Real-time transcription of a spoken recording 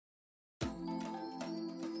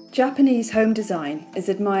Japanese home design is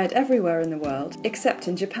admired everywhere in the world except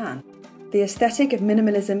in Japan. The aesthetic of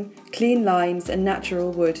minimalism, clean lines and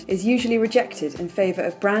natural wood is usually rejected in favour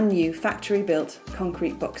of brand new factory-built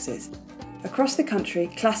concrete boxes. Across the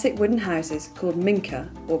country, classic wooden houses called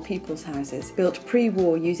Minka, or people's houses, built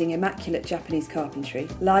pre-war using immaculate Japanese carpentry,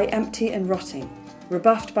 lie empty and rotting,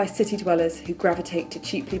 rebuffed by city dwellers who gravitate to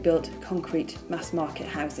cheaply built concrete mass-market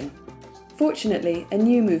housing. Fortunately, a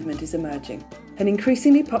new movement is emerging. An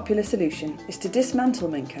increasingly popular solution is to dismantle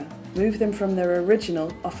Minka, move them from their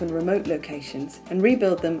original, often remote locations, and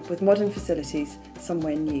rebuild them with modern facilities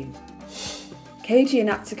somewhere new. Keiji and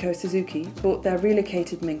Atsuko Suzuki bought their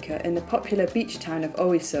relocated Minka in the popular beach town of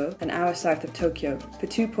Oiso, an hour south of Tokyo, for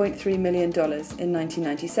 $2.3 million in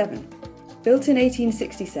 1997. Built in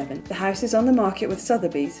 1867, the house is on the market with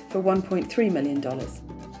Sotheby's for $1.3 million.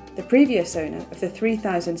 The previous owner of the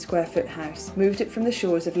 3,000 square foot house moved it from the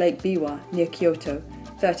shores of Lake Biwa near Kyoto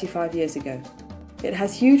 35 years ago. It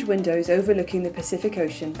has huge windows overlooking the Pacific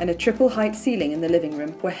Ocean and a triple-height ceiling in the living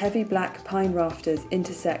room where heavy black pine rafters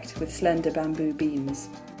intersect with slender bamboo beams.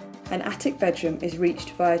 An attic bedroom is reached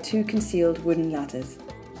via 2 concealed wooden ladders.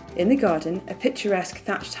 In the garden, a picturesque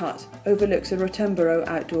thatched hut overlooks a Rotumbero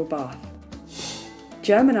outdoor bath.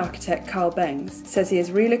 German architect Karl Benz says he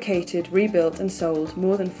has relocated, rebuilt and sold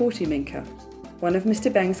more than 40 Minka. One of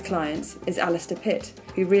Mr. Beng's clients is Alistair Pitt,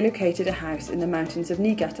 who relocated a house in the mountains of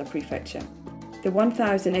Niigata Prefecture. The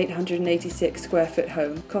 1,886 square foot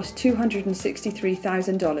home cost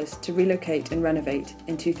 $263,000 to relocate and renovate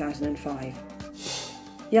in 2005.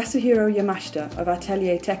 Yasuhiro Yamashita of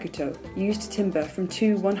Atelier Tekuto used timber from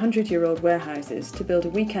 2 100-year-old warehouses to build a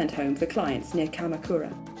weekend home for clients near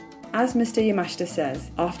Kamakura. As Mr. Yamashita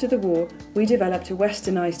says, after the war, we developed a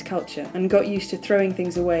westernized culture and got used to throwing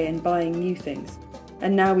things away and buying new things.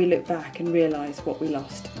 And now we look back and realise what we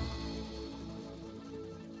lost.